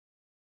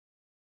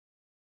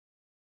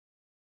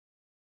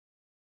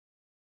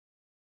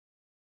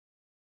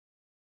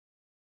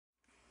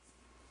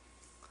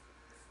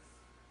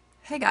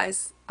Hey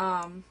guys,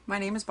 my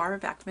name is Barbara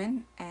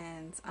Beckmann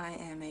and I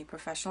am a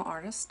professional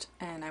artist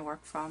and I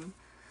work from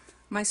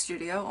my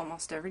studio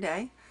almost every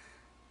day.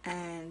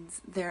 And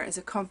there is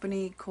a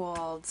company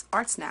called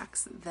Art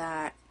Snacks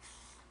that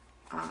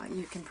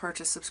you can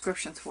purchase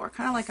subscriptions for,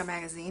 kind of like a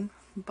magazine,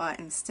 but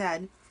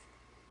instead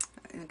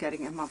of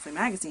getting a monthly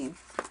magazine,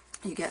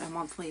 you get a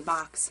monthly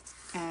box.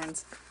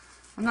 And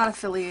I'm not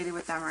affiliated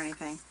with them or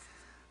anything.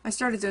 I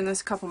started doing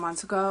this a couple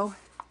months ago.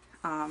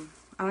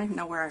 I don't even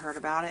know where I heard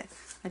about it.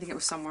 I think it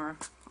was somewhere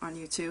on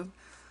YouTube.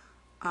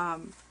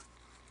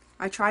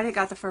 I tried it,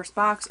 got the first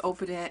box,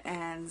 opened it,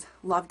 and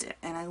loved it.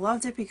 And I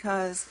loved it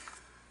because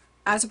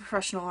as a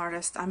professional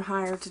artist, I'm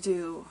hired to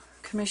do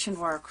commission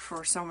work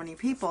for so many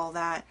people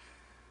that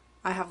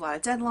I have a lot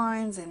of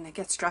deadlines and it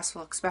gets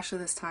stressful, especially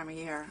this time of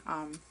year.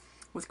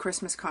 With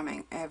Christmas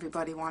coming,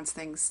 everybody wants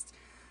things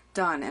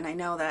done. And I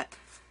know that,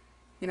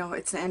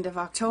 it's the end of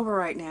October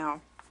right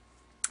now.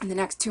 And the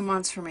next 2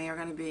 months for me are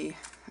going to be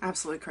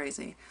absolutely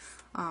crazy.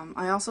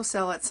 I also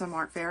sell at some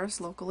art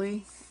fairs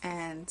locally,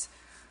 and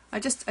I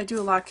do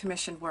a lot of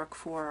commissioned work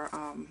for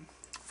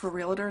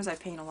realtors. I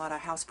paint a lot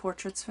of house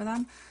portraits for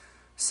them,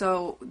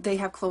 so they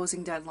have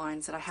closing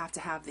deadlines that I have to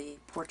have the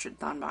portrait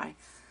done by.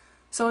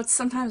 So it's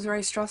sometimes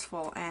very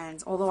stressful,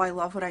 and although I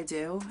love what I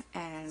do,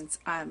 and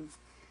I'm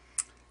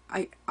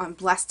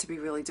blessed to be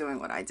really doing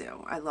what I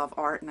do. I love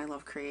art and I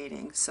love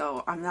creating,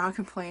 so I'm not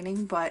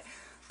complaining, but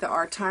there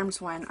are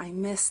times when I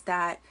miss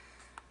that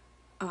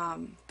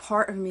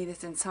part of me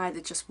that's inside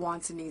that just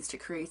wants and needs to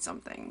create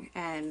something.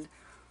 And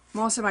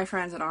most of my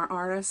friends that aren't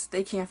artists,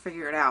 they can't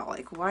figure it out.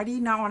 Like, why do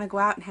you not want to go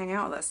out and hang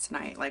out with us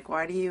tonight? Like,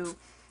 why do you,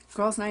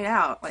 girls' night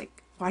out, like,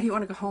 why do you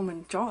want to go home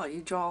and draw?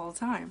 You draw all the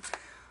time.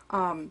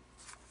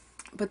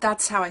 But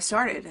that's how I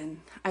started,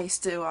 and I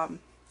used to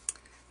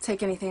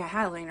take anything I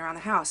had laying around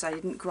the house. I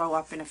didn't grow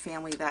up in a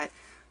family that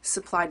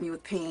supplied me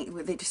with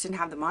paint. They just didn't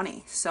have the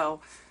money. So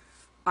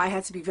I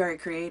had to be very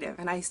creative,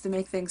 and I used to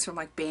make things from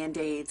like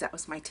Band-Aids. That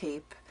was my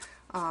tape.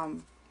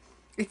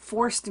 It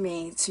forced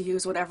me to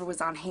use whatever was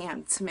on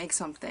hand to make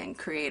something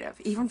creative,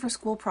 even for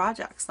school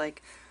projects.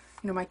 Like,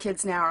 my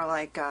kids now are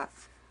like,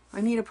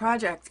 I need a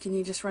project. Can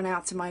you just run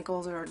out to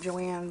Michael's or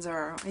Joann's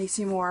or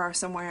AC Moore or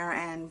somewhere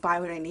and buy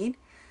what I need?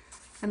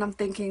 And I'm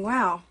thinking,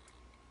 wow,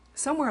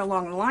 somewhere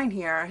along the line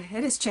here,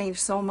 it has changed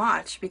so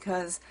much,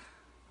 because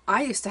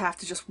I used to have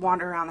to just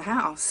wander around the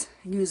house,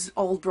 use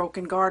old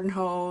broken garden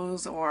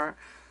hose or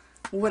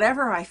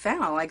whatever I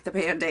found, like the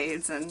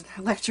Band-Aids and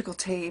electrical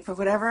tape or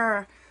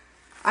whatever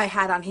I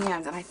had on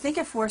hand. And I think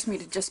it forced me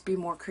to just be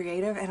more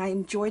creative, and I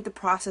enjoyed the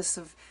process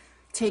of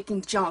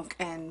taking junk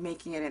and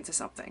making it into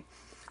something.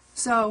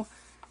 So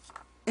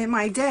in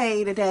my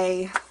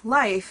day-to-day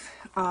life,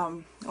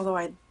 although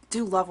I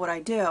do love what I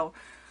do,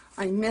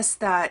 I miss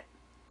that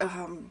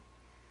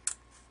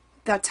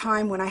that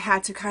time when I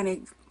had to kind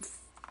of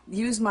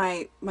use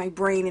my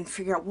brain and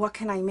figure out what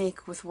can I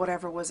make with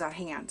whatever was at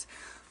hand.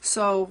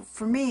 So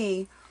for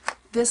me,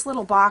 this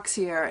little box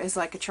here is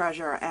like a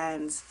treasure,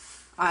 and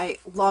I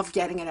love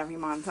getting it every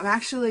month. I'm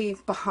actually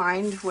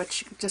behind,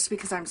 which just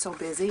because I'm so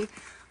busy,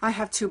 I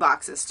have 2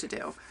 boxes to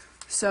do.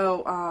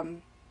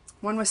 So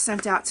one was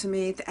sent out to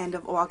me at the end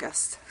of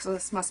August, so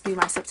this must be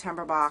my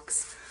September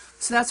box.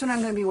 So that's what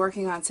I'm going to be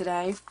working on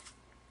today,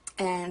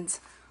 and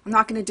I'm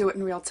not going to do it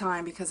in real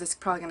time because it's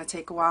probably going to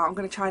take a while. I'm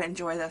going to try to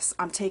enjoy this.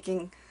 I'm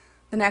taking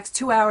the next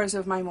 2 hours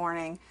of my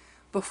morning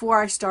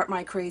before I start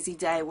my crazy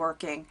day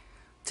working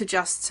to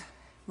just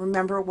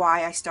remember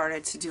why I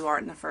started to do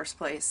art in the first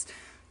place,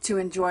 to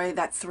enjoy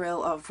that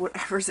thrill of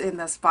whatever's in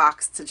this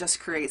box, to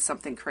just create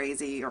something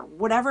crazy, or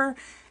whatever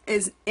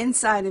is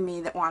inside of me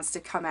that wants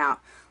to come out.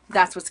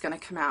 That's what's going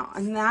to come out,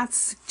 and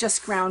that's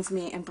just grounds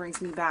me and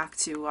brings me back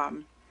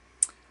to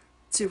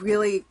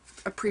really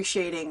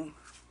appreciating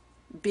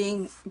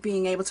being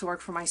able to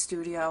work for my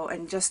studio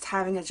and just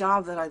having a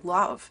job that I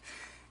love.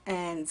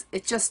 And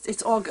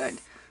it's all good.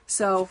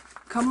 So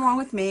come along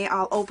with me.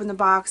 I'll open the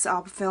box,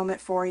 I'll film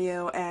it for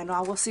you, and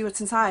we'll see what's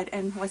inside,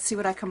 and let's see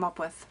what I come up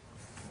with.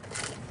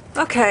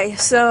 Okay,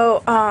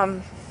 so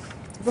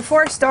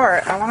before I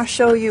start, I want to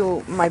show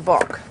you my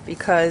book,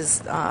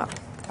 because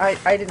I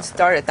didn't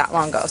start it that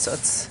long ago, so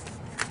it's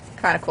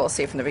kind of cool to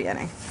see from the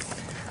beginning.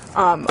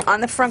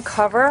 On the front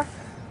cover,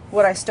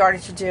 what I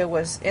started to do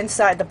was,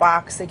 inside the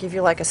box they give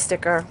you like a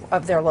sticker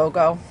of their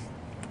logo.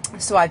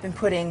 So I've been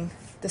putting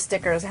the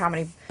stickers, how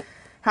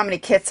many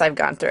kits I've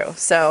gone through.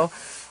 So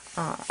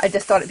I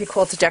just thought it'd be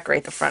cool to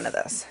decorate the front of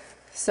this.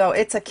 So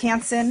it's a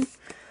Canson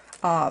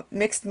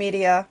mixed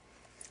media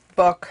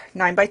book,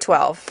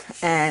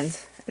 9x12, and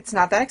it's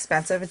not that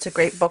expensive. It's a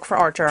great book for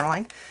art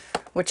journaling,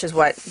 which is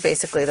what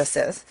basically this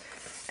is.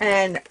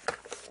 And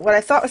what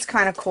I thought was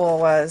kind of cool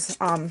was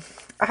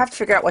I have to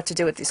figure out what to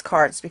do with these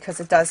cards, because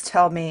it does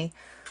tell me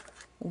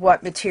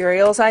what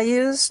materials I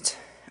used.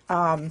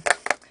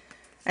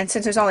 And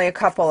since there's only a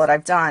couple that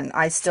I've done,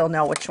 I still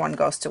know which one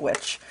goes to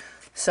which.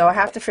 So I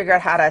have to figure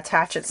out how to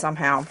attach it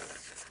somehow,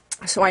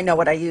 so I know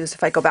what I used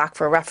if I go back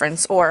for a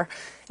reference, or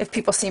if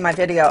people see my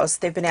videos.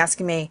 They've been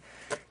asking me,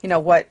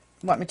 what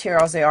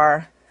materials they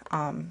are,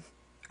 and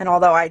And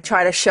although I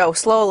try to show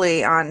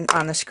slowly on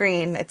the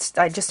screen,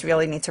 I just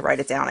really need to write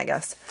it down, I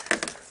guess.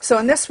 So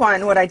in this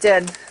one, what I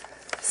did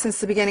since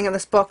the beginning of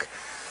this book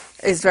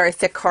is very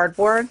thick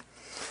cardboard.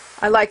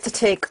 I like to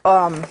take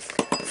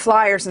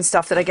flyers and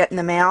stuff that I get in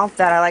the mail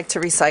that I like to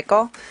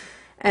recycle.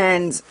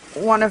 And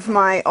one of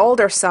my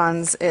older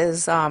sons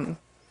is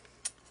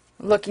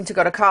looking to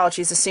go to college.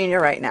 He's a senior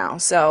right now.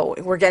 So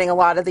we're getting a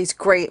lot of these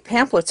great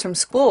pamphlets from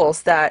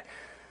schools that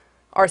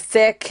are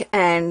thick,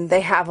 and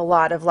they have a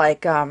lot of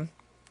like,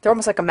 they're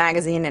almost like a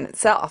magazine in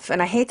itself.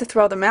 And I hate to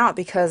throw them out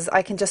because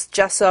I can just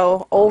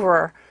gesso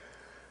over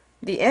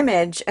the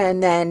image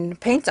and then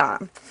paint on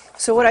them.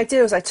 So what I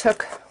did was I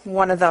took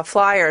one of the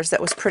flyers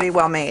that was pretty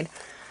well made,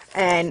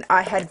 and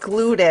I had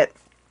glued it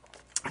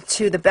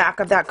to the back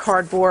of that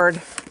cardboard,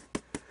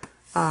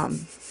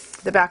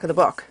 the back of the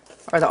book,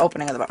 or the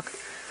opening of the book.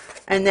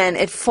 And then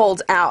it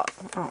folds out.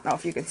 I don't know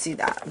if you can see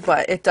that,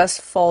 but it does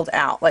fold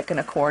out like an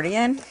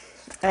accordion.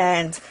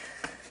 And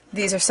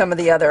these are some of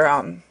the other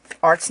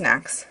Art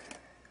Snacks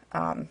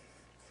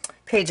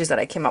pages that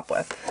I came up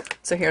with.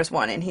 So here's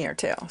one in here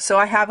too. So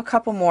I have a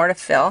couple more to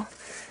fill,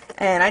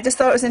 and I just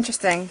thought it was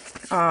interesting.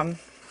 A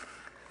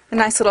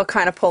nice little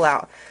kind of pull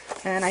out.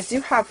 And I do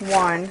have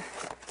one.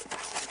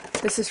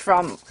 This is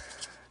from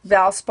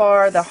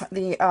Valspar,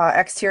 the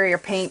exterior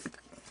paint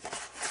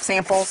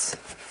samples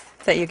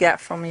that you get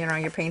from, you know,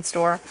 your paint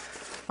store.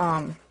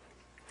 I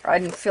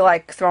didn't feel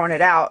like throwing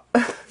it out,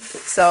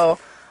 so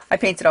I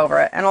painted over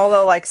it. And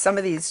although like some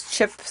of these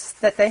chips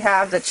that they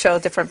have that show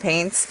different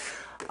paints,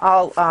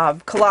 I'll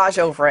collage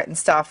over it and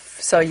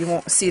stuff so you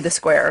won't see the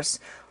squares.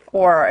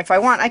 Or if I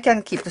want, I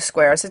can keep the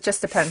squares. It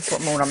just depends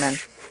what mood I'm in.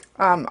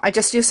 I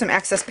just used some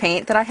excess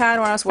paint that I had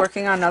when I was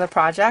working on another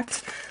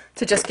project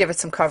to just give it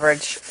some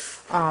coverage.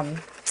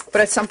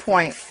 But at some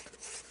point,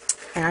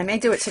 and I may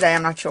do it today,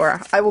 I'm not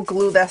sure, I will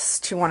glue this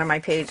to one of my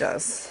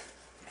pages,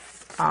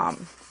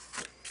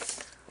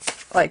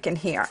 like in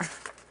here,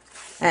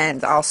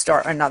 and I'll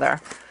start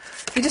another.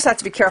 You just have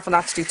to be careful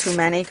not to do too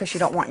many because you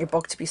don't want your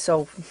book to be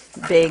so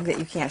big that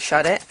you can't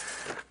shut it.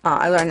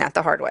 I learned that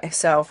the hard way.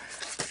 So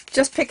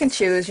just pick and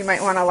choose. You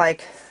might want to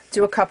like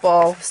do a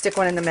couple, stick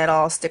one in the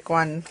middle, stick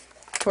one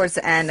towards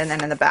the end, and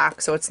then in the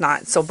back so it's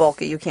not so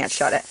bulky you can't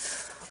shut it.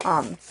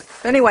 But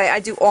anyway, I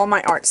do all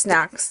my Art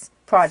Snacks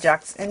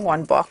projects in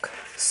one book,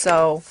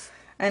 so,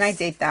 and I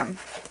date them,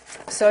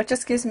 so it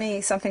just gives me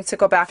something to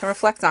go back and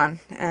reflect on.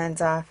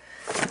 And I'm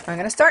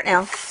going to start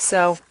now,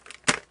 so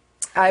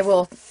I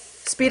will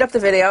speed up the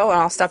video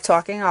and I'll stop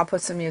talking. I'll put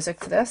some music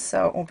to this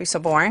so it won't be so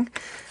boring,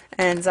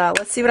 and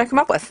let's see what I come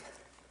up with.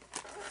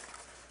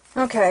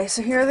 Okay,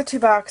 so here are the two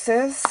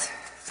boxes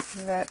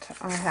that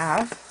I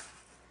have.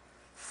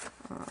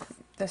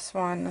 This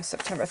one is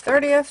September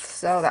 30th,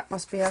 so that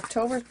must be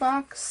October's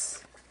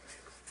box.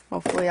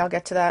 Hopefully I'll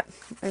get to that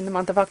in the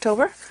month of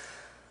October.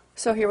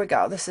 So here we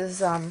go. This is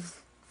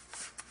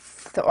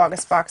the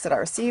August box that I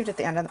received at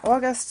the end of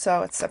August,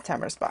 so it's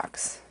September's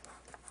box.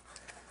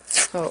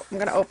 So I'm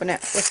going to open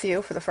it with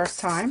you for the first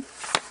time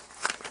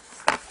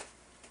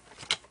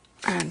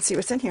and see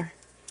what's in here.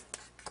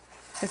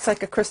 It's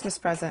like a Christmas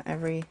present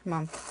every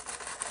month.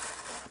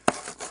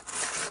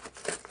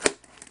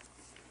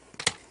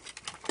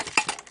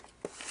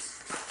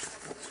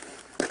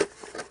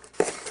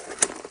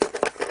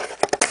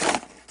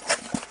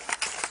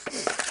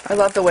 I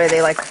love the way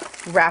they like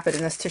wrap it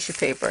in this tissue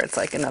paper. It's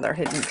like another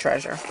hidden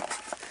treasure.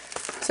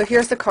 So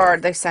here's the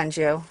card they send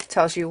you. It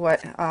tells you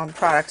what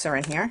products are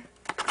in here.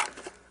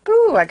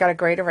 Ooh, I got a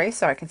great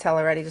eraser. I can tell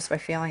already just by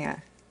feeling it.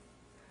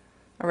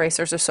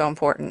 Erasers are so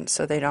important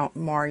so they don't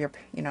mar your,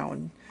 you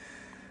know,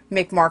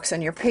 make marks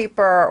on your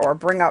paper or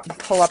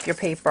pull up your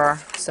paper.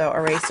 So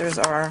erasers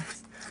are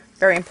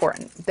very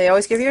important. They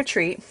always give you a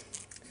treat.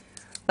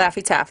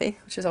 Laffy Taffy,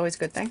 which is always a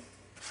good thing.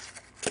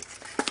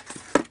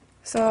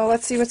 So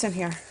let's see what's in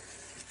here.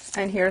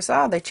 And here's,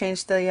 oh, they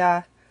changed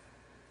the,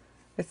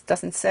 it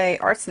doesn't say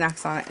Art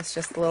Snacks on it. It's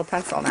just a little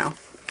pencil now.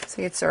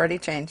 See, it's already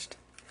changed.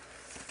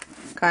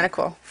 Kind of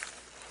cool.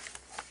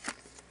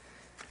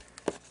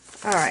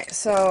 Alright,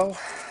 so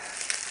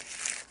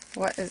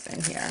what is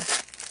in here?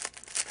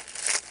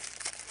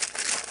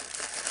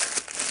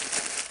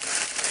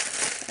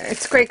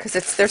 It's great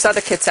because there's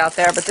other kits out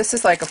there, but this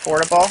is like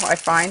affordable, I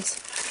find.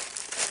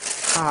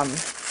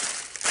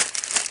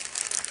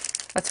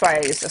 That's why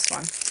I use this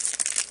one.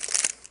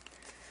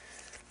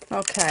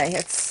 Okay,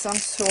 it's some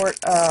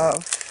sort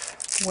of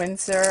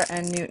Winsor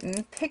 &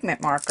 Newton pigment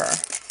marker.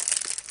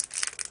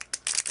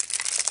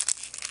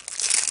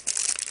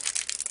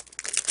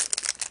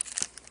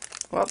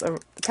 Well,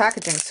 the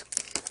packaging's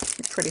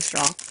pretty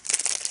strong.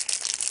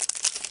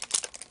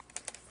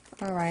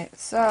 Alright,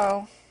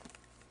 so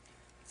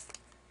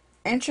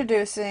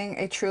introducing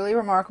a truly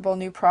remarkable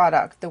new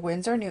product, the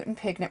Winsor & Newton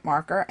pigment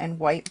marker and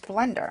white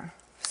blender.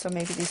 So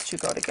maybe these two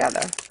go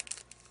together.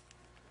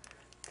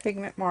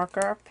 Pigment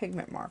marker,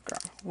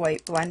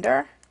 white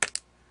blender.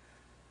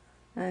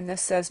 And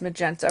this says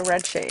magenta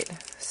red shade.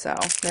 So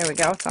there we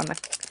go, it's on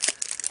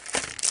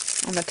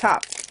the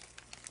top.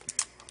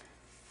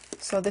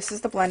 So this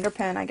is the blender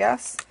pen, I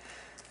guess.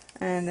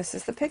 And this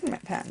is the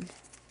pigment pen.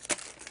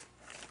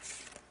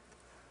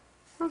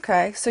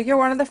 Okay, so you're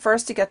one of the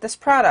first to get this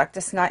product.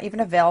 It's not even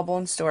available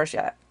in stores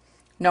yet.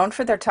 Known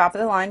for their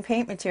top-of-the-line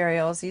paint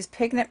materials, these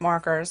pigment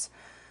markers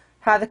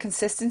have the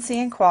consistency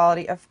and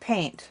quality of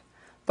paint,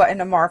 but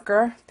in a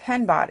marker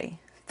pen body.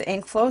 The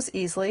ink flows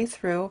easily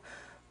through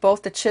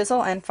both the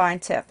chisel and fine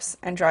tips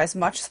and dries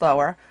much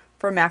slower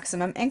for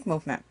maximum ink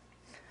movement.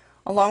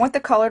 Along with the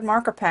colored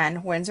marker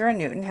pen, Winsor &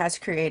 Newton has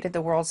created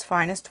the world's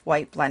finest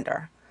white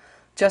blender.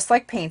 Just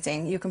like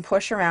painting, you can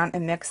push around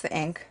and mix the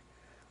ink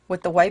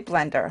with the white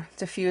blender,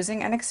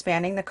 diffusing and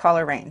expanding the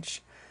color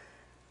range.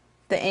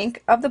 The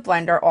ink of the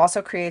blender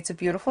also creates a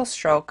beautiful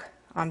stroke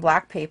on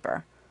black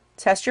paper.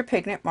 Test your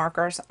pigment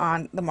markers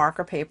on the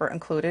marker paper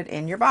included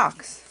in your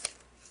box.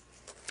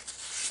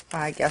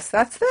 I guess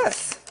that's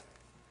this.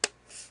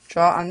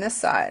 Draw on this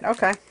side.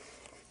 Okay.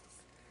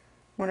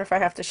 Wonder if I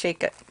have to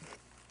shake it.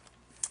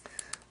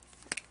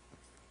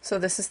 So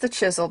this is the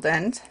chiseled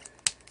end,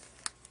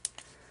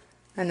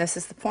 and this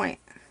is the point.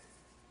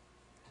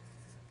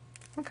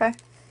 Okay.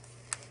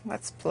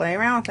 Let's play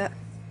around with it.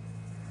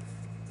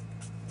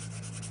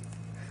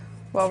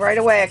 Well, right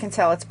away I can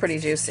tell it's pretty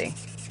juicy.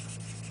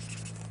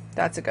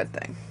 That's a good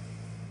thing.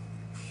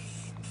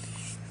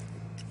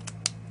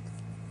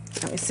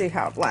 Let me see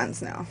how it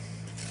blends now.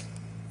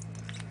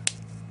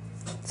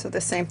 So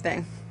the same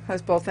thing,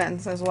 has both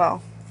ends as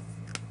well.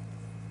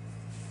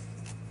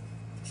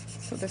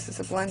 So this is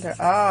a blender.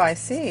 Oh, I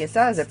see, it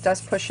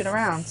does push it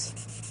around.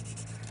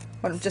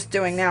 What I'm just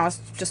doing now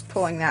is just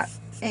pulling that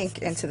ink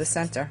into the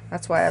center.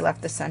 That's why I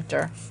left the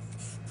center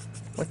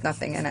with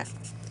nothing in it.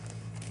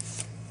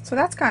 So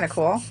that's kind of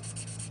cool.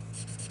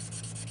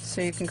 So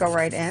you can go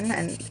right in,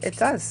 and it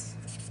does.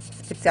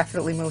 It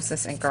definitely moves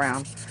this ink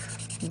around.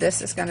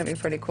 This is going to be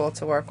pretty cool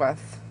to work with.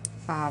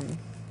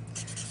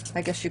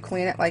 I guess you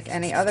clean it like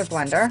any other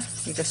blender.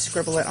 You just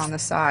scribble it on the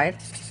side.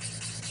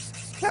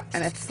 Yep,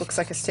 and it looks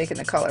like it's taking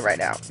the color right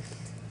out.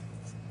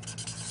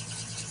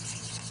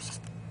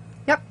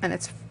 Yep, and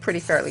it's pretty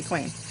fairly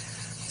clean.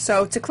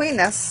 So to clean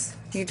this,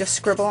 you just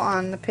scribble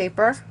on the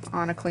paper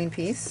on a clean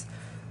piece.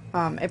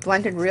 It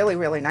blended really,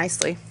 really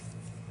nicely.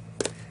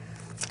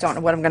 Don't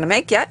know what I'm going to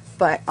make yet,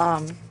 but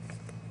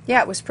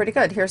yeah, it was pretty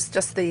good. Here's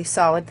just the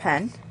solid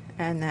pen,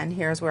 and then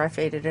here's where I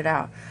faded it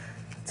out.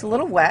 It's a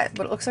little wet,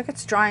 but it looks like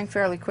it's drying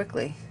fairly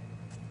quickly.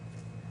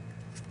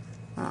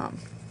 Let's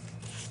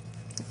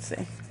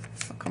see.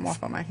 It'll come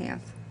off on my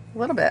hand. A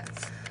little bit.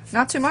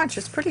 Not too much.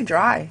 It's pretty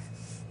dry.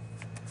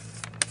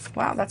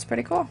 Wow, that's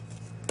pretty cool.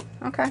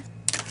 Okay.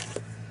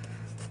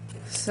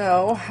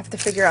 So, I have to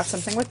figure out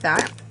something with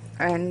that.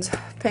 And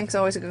pink's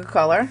always a good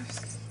color.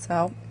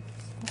 So,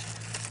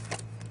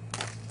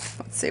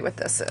 let's see what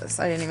this is.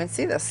 I didn't even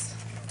see this.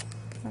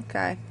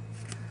 Okay.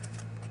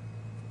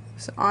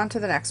 So, on to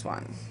the next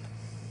one.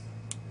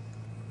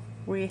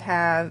 We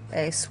have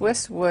a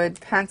Swiss wood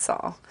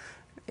pencil.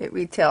 It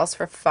retails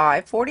for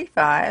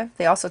 $5.45.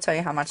 They also tell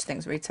you how much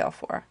things retail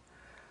for.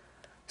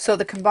 So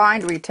the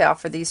combined retail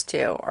for these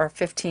two are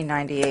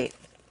 $15.98.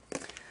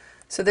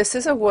 So this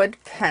is a wood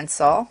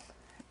pencil,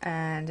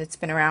 and it's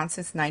been around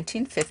since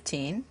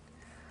 1915.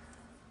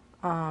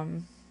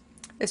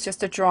 It's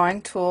just a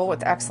drawing tool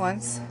with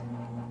excellence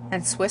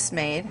and Swiss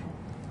made.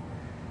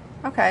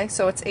 Okay,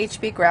 so it's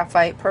HB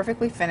graphite,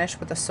 perfectly finished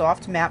with a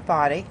soft matte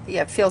body.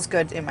 Yeah, it feels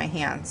good in my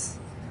hands.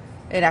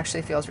 It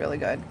actually feels really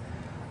good.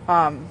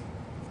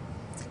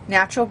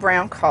 Natural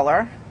brown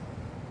color.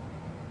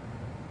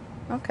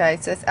 Okay,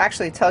 so it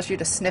actually tells you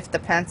to sniff the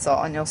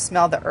pencil and you'll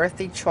smell the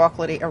earthy,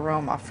 chocolatey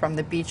aroma from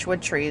the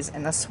beechwood trees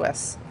in the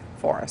Swiss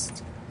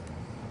forest.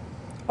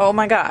 Oh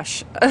my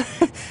gosh.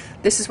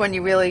 This is when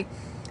you really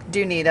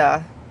do need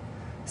a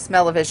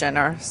smell-o-vision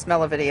or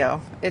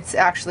smell-o-video. It's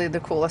actually the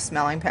coolest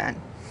smelling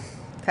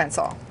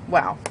pencil.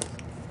 Wow.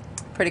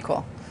 Pretty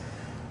cool.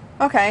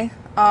 Okay,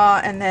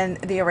 and then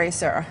the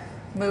eraser.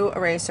 Moo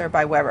Eraser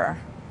by Weber.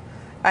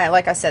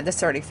 Like I said,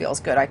 this already feels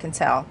good, I can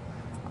tell.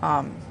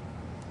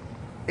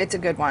 It's a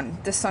good one.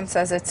 This one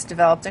says it's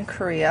developed in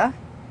Korea.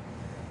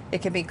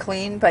 It can be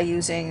cleaned by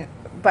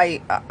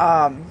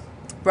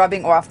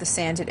rubbing off the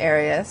sanded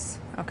areas.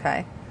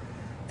 Okay.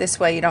 This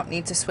way you don't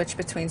need to switch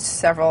between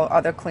several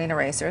other clean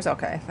erasers.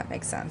 Okay, that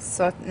makes sense.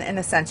 So in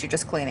a sense, you're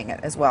just cleaning it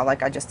as well,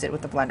 like I just did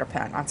with the blender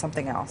pen on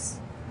something else.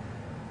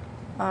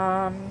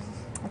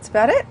 That's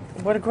about it.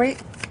 What a great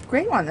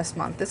one this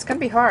month. It's going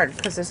to be hard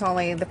because there's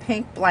only the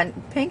pink,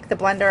 the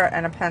blender,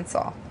 and a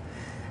pencil,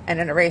 and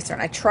an eraser.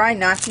 And I try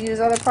not to use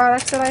other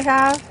products that I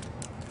have,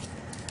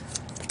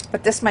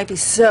 but this might be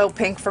so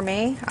pink for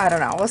me. I don't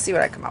know. We'll see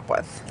what I come up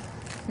with.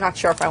 Not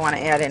sure if I want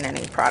to add in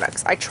any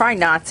products. I try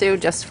not to,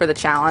 just for the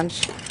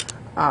challenge.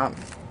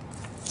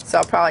 So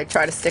I'll probably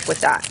try to stick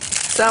with that.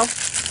 So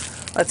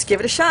let's give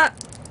it a shot.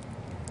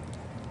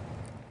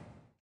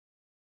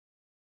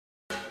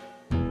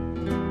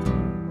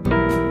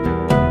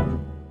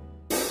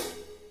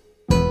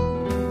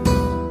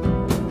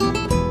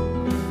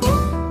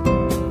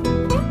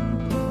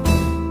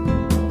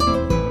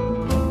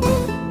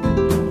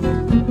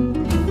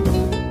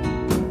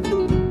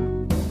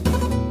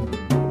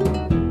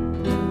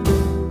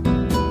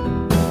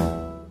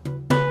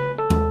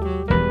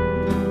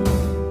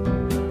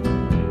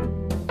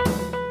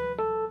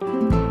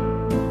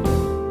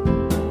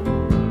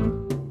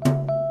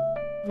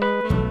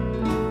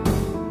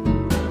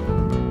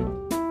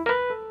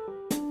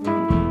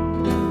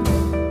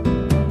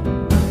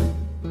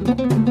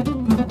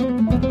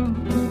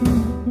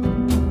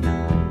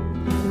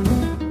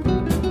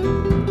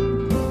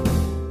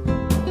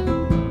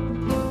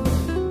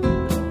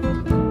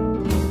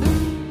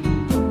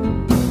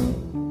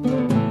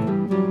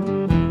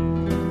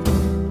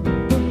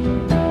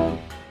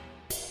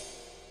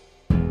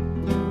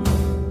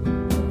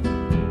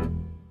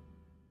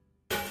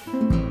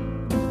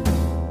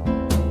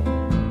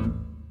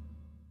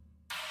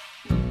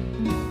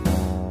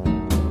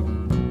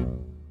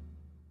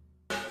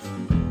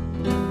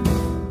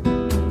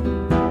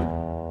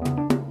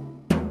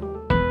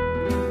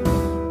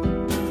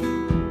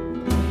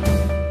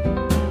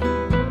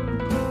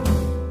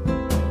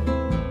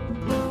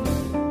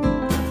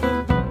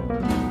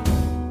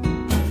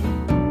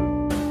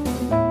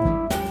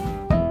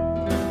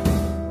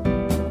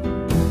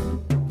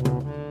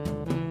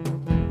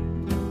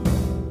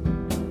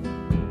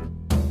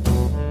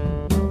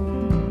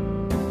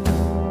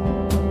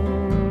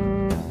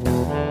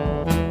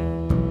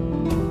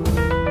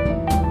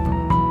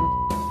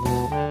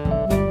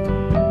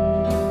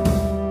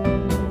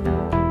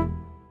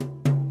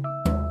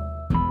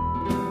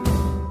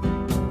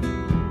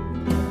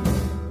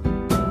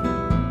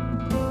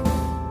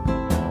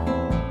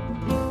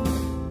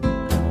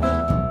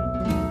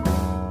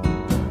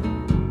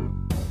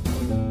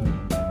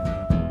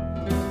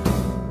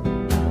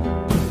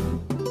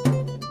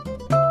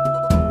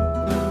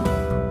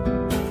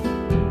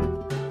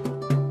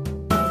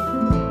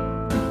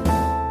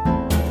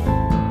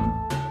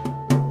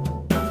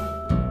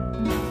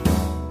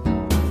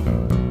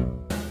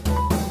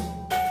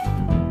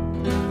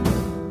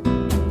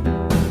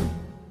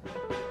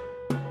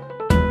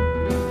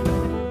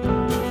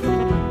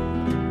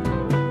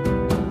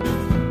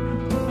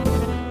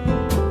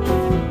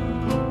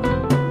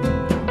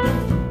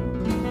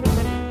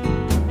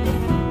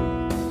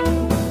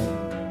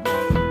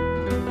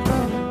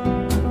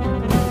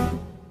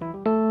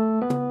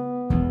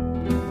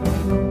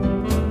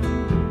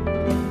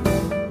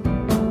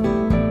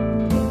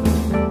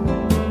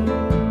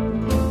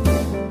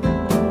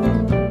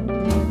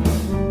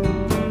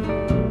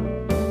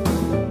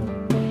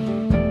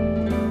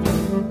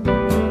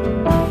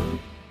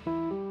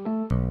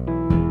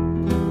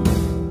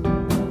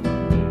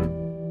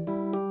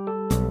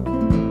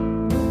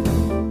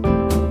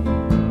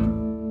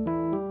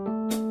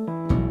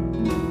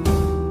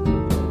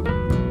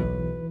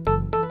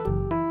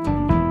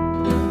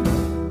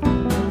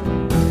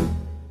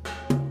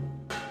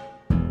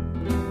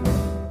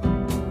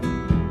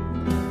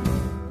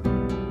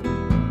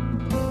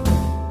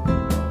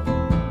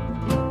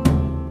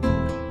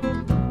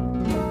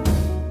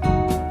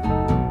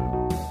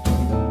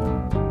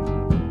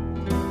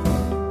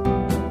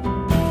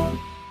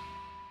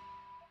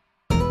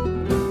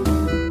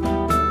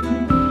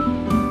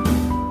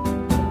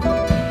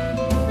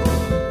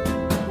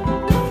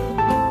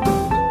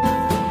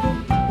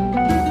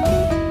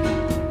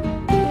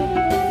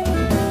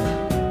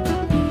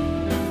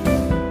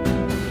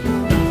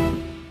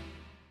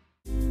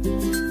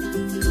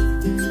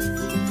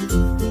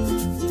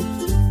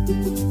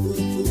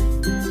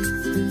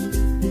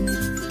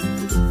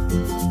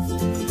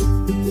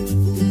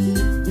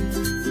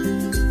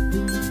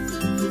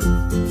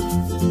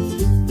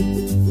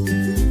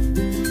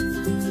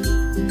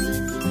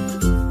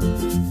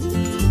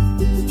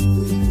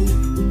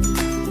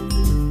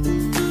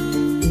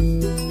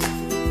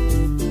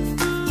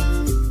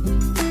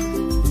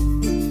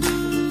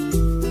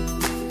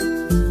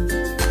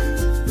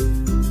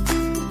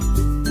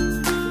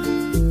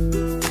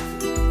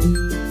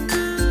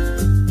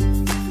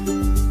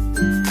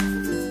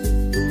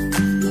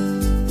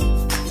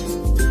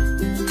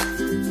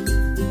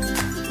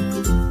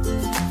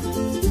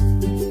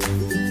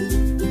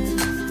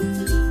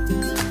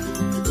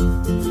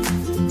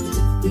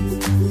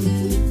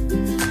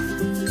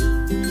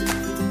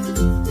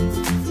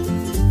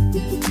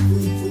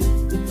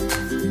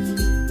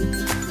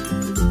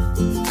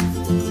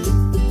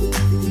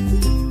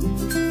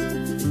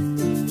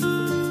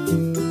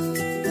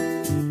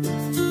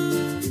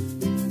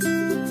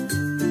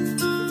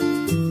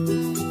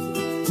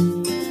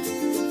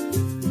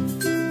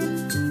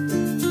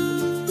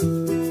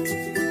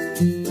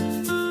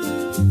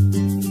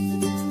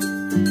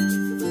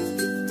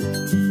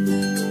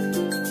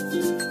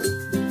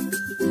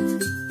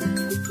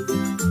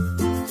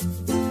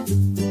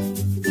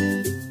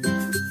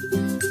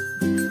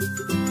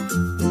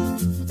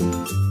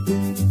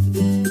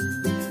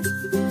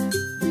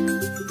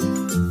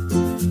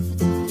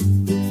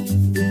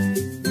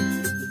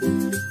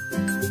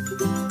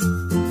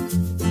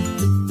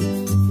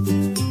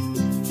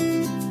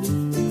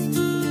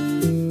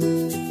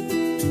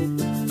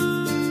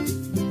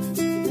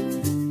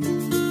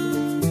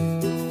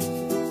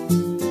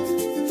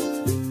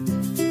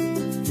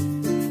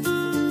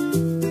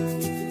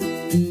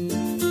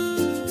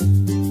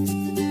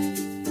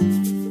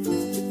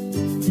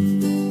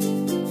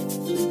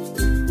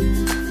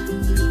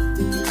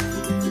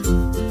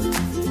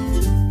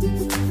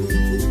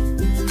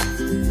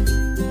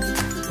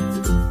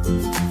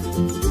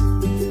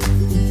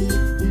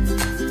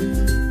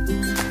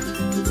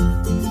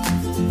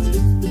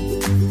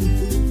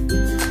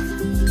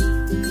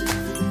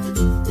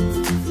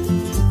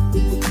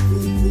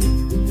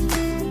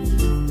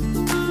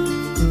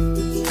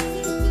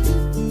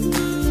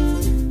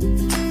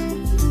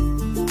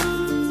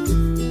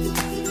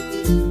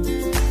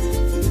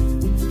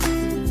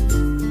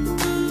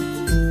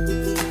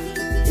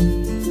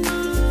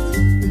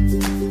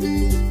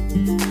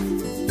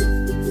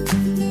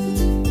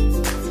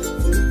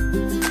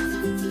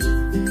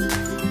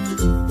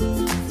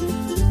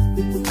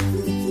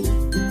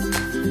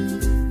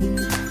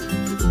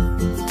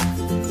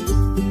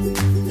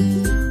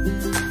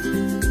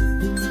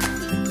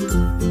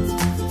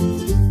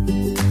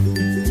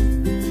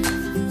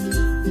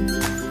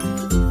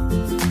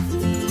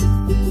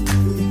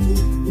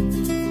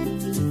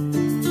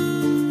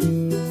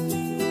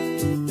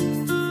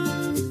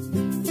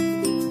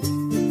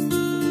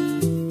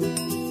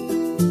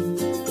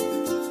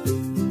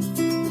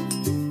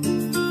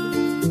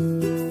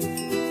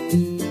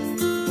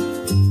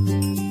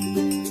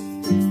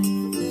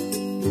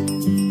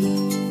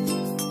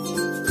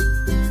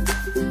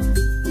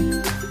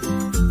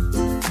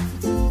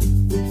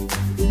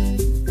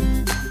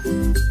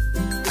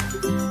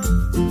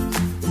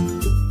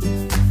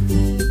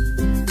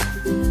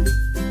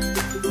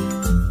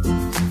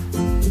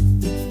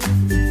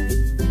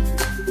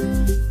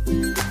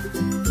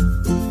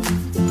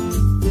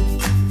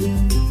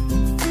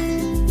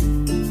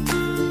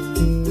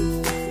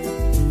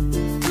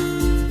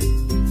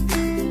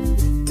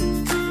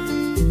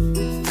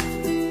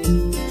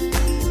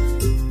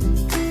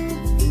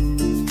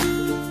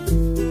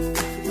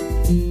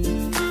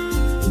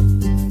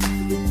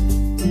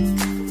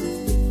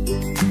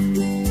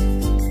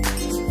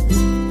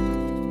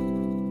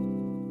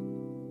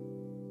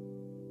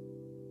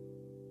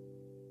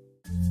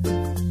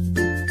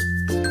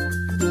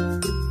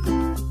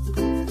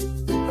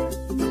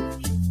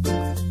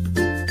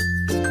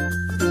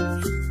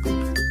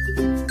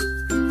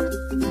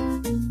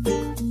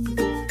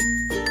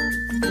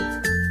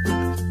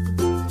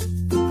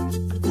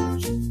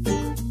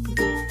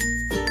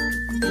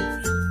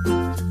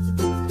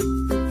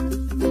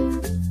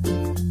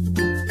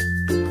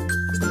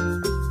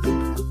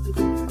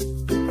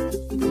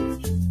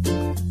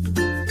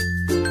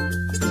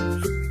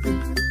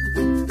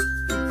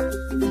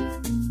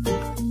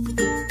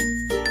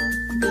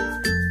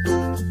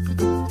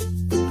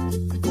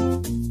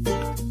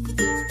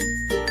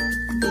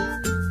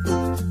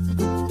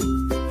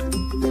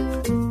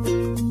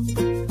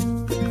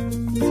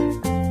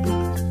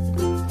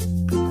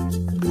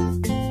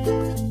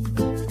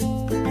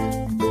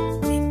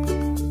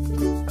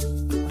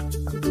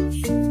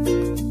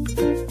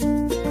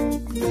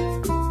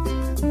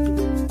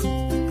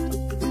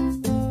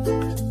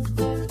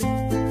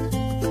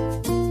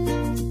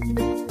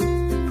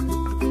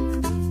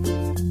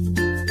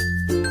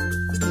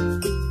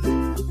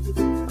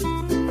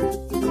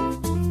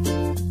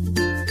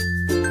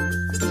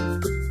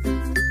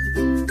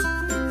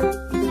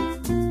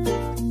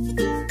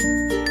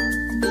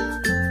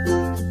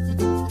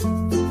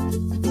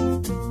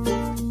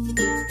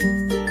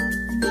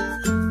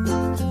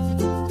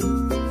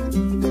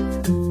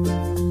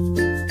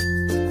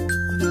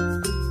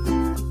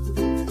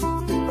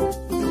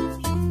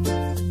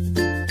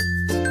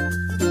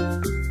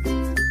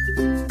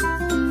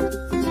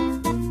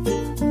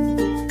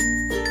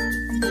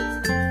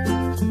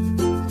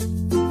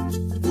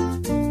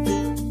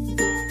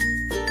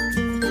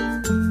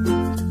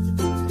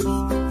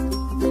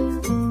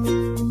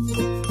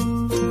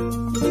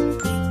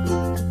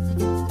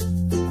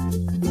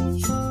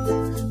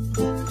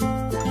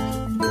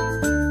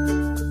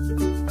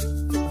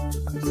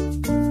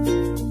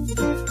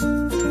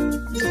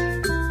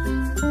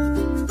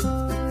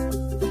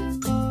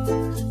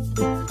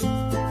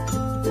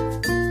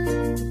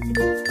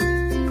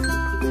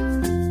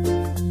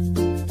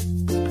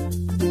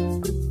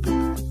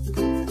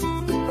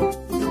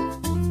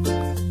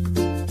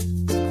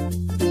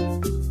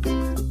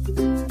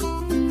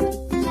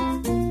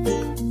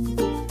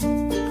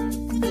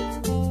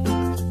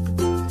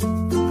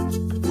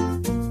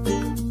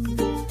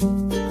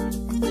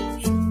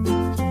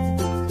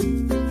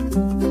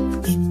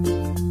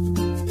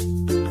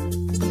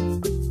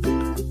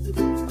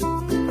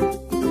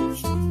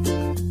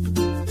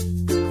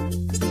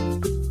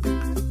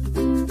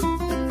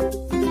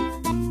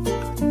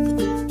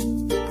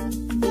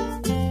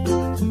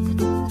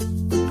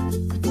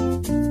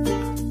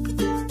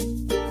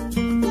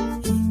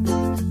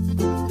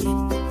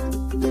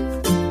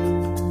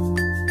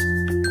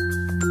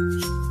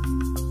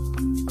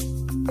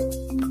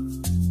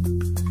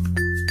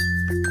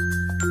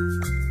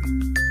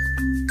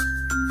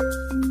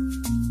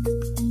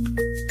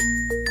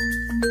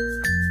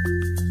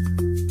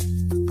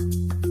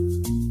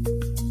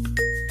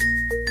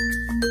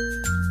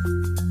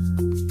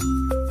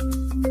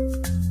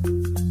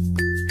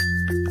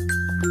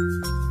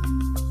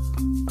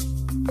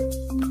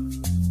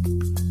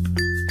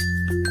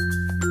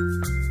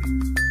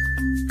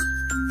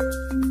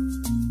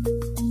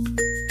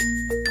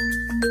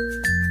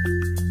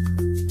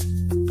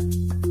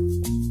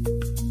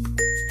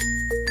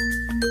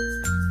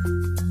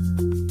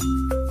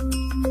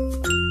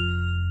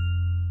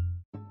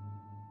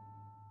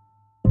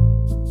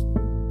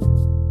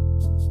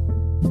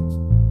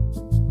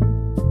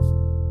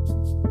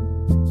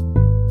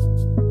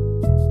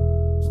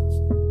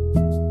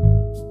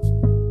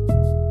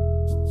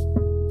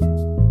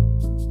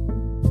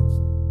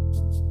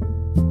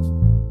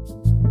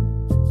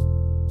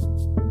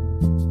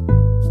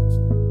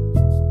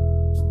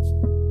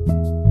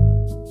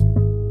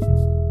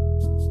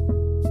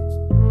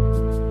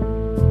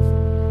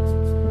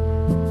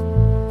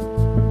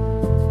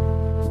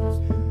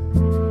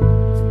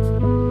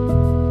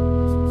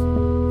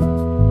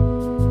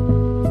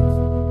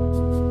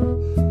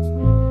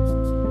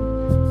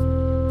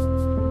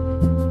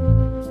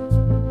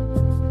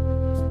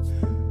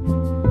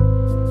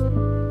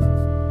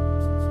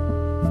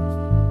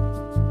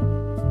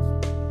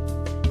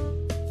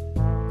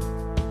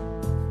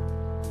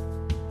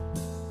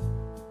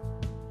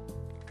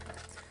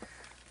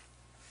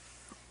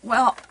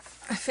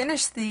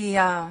 finished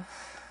the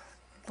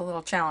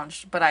little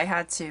challenge, but I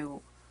had to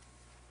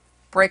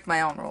break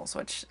my own rules,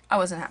 which I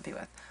wasn't happy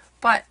with.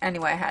 But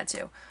anyway, I had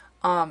to.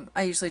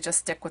 I usually just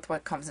stick with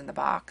what comes in the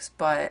box,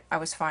 but I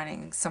was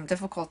finding some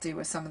difficulty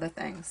with some of the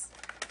things.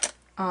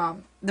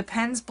 The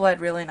pens bled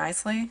really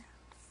nicely,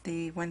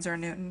 the Winsor &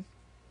 Newton.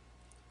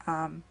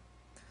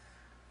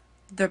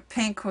 The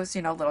pink was,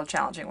 a little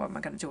challenging. What am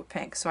I going to do with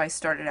pink? So I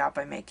started out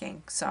by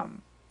making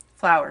some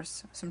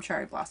flowers, some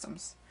cherry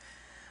blossoms.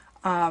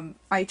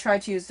 I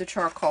tried to use the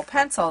charcoal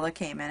pencil that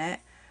came in it.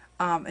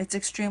 It's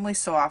extremely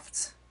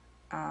soft.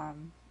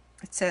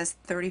 It says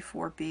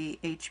 34B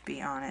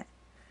HB on it,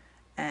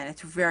 and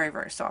it's very,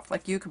 very soft.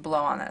 Like, you could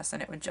blow on this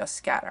and it would just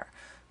scatter.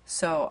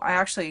 So I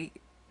actually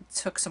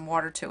took some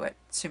water to it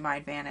to my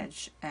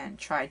advantage and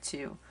tried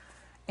to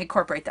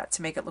incorporate that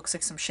to make it look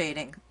like some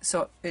shading,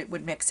 so it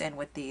would mix in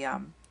with the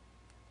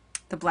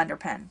blender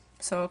pen.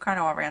 So it kind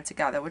of all ran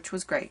together, which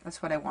was great.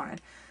 That's what I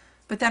wanted.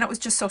 But then it was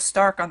just so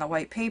stark on the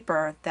white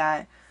paper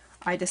that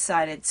I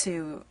decided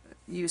to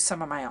use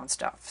some of my own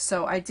stuff.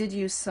 So I did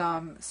use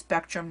some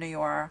Spectrum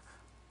Noir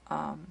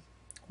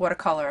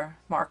watercolor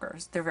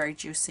markers. They're very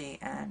juicy,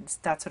 and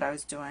that's what I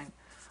was doing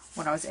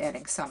when I was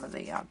adding some of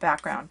the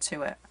background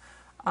to it.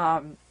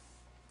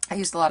 I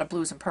used a lot of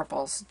blues and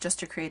purples just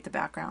to create the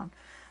background.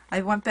 I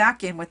went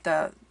back in with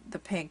the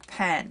pink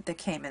pen that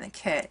came in the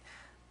kit,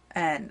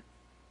 and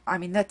I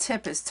mean, that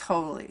tip is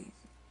totally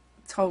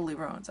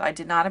ruined. I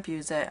did not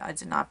abuse it. I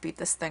did not beat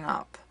this thing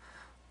up.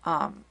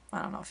 I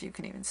don't know if you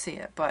can even see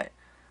it, but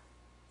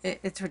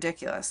it's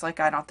ridiculous. Like,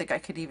 I don't think I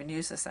could even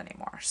use this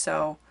anymore.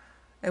 So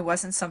it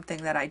wasn't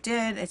something that I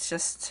did. It's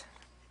just,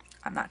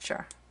 I'm not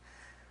sure.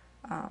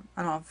 I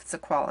don't know if it's the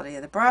quality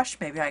of the brush.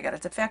 Maybe I got a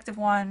defective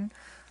one.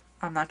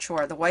 I'm not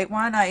sure. The white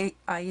one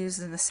I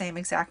used in the same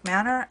exact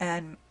manner,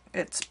 and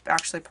it's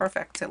actually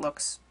perfect. It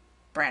looks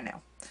brand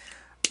new.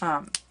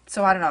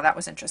 So I don't know. That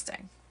was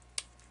interesting.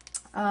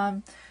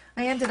 I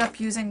ended up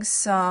using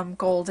some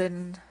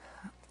golden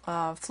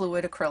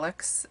fluid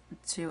acrylics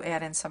to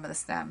add in some of the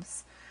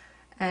stems.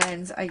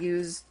 And I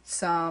used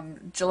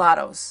some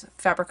gelatos,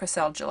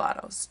 Faber-Castell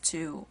gelatos,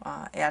 to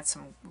add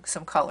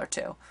some color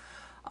to.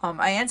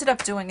 I ended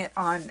up doing it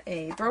on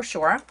a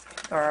brochure,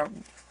 or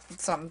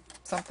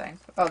something.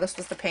 Oh, this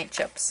was the paint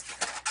chips.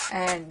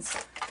 And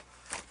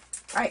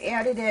I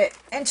added it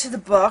into the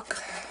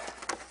book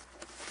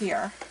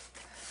here.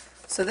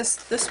 So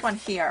this one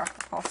here,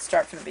 I'll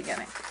start from the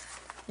beginning.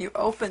 You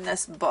open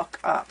this book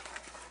up.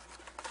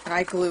 And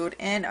I glued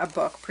in a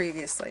book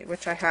previously,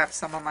 which I have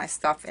some of my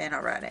stuff in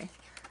already.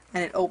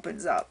 And it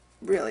opens up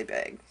really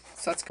big.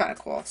 So that's kind of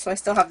cool. So I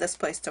still have this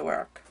place to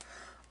work.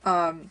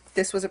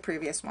 This was a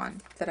previous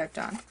one that I've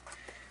done.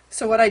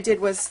 So what I did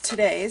was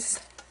today's,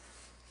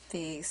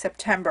 the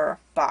September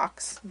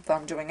box that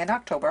I'm doing in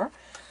October,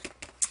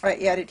 I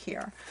added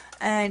here.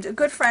 And a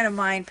good friend of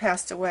mine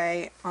passed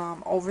away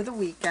over the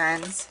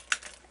weekend.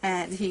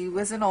 And he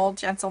was an old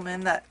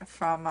gentleman that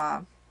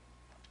from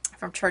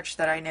church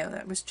that I knew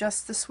that was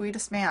just the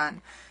sweetest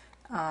man.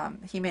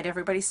 He made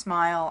everybody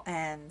smile,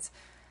 and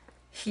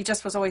he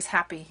just was always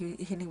happy.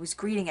 He was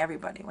greeting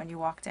everybody. When you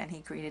walked in, he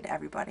greeted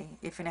everybody,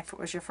 even if it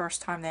was your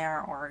first time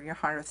there or your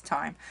 100th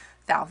time,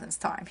 1000th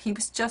time. He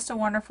was just a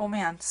wonderful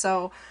man.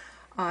 So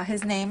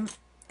his name,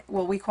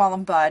 well, we call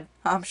him Bud.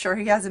 I'm sure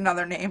he has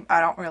another name. I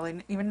don't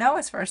really even know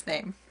his first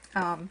name.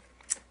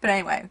 But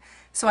anyway,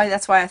 so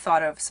that's why I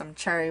thought of some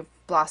cherry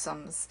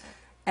blossoms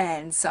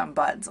and some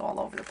buds all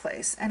over the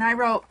place. And I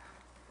wrote,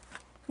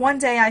 one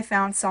day I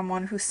found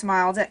someone who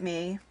smiled at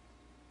me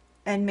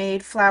and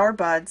made flower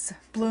buds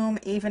bloom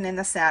even in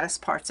the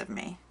saddest parts of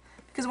me.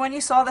 Because when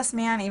you saw this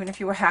man, even if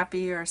you were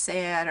happy or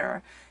sad,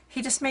 or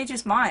he just made you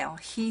smile.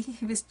 He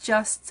was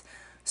just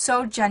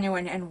so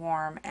genuine and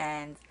warm,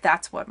 and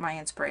that's what my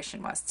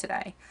inspiration was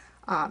today.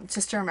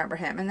 Just to remember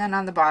him. And then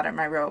on the bottom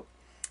I wrote,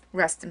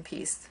 rest in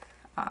peace,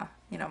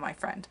 my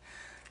friend.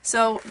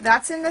 So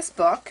that's in this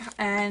book,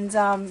 and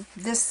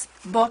this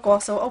book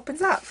also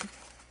opens up.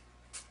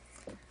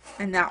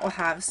 And that will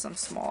have some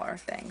smaller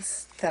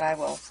things that I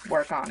will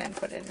work on and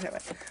put into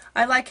it.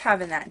 I like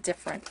having that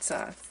different, it's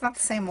not the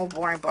same old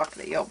boring book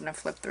that you open and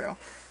flip through.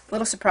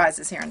 Little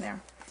surprises here and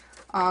there.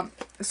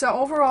 So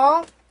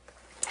overall,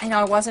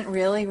 I wasn't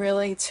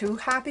really too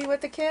happy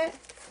with the kit.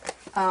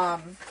 I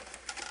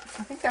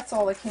think that's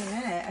all that came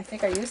in it. I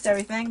think I used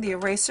everything. The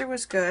eraser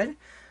was good,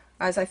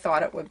 as I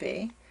thought it would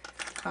be.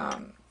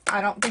 I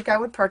don't think I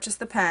would purchase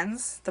the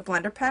pens. The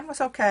blender pen was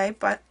okay,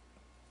 but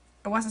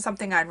it wasn't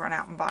something I'd run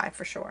out and buy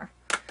for sure.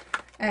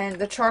 And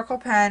the charcoal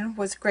pen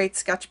was a great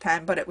sketch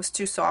pen, but it was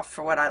too soft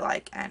for what I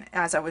like. And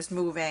as I was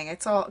moving,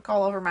 it's all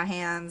over my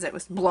hands. It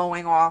was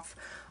blowing off.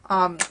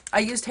 I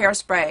used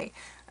hairspray,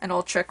 an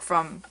old trick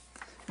from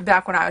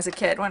back when I was a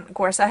kid, when of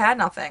course I had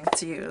nothing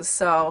to use.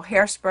 So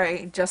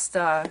hairspray, just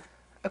a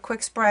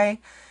quick spray,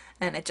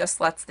 and it just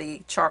lets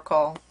the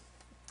charcoal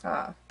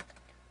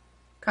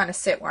kind of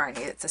sit where I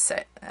need it to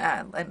sit.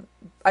 And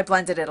I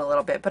blended it a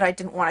little bit, but I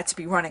didn't want it to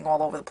be running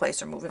all over the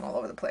place or moving all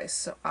over the place,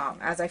 so,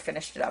 as I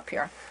finished it up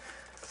here.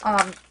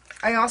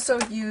 I also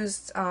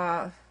used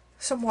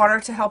some water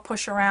to help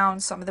push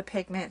around some of the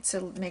pigment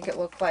to make it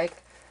look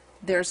like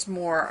there's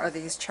more of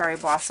these cherry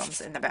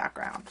blossoms in the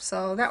background.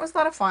 So that was a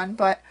lot of fun,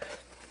 but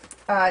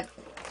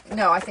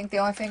no, I think the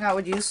only thing I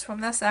would use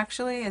from this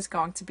actually is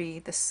going to be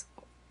this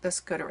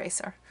good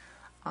eraser.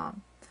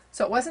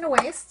 So it wasn't a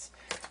waste,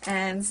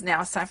 and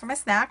now it's time for my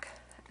snack,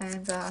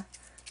 and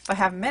if I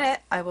have a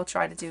minute, I will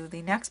try to do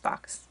the next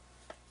box.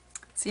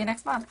 See you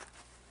next month.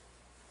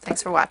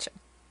 Thanks for watching.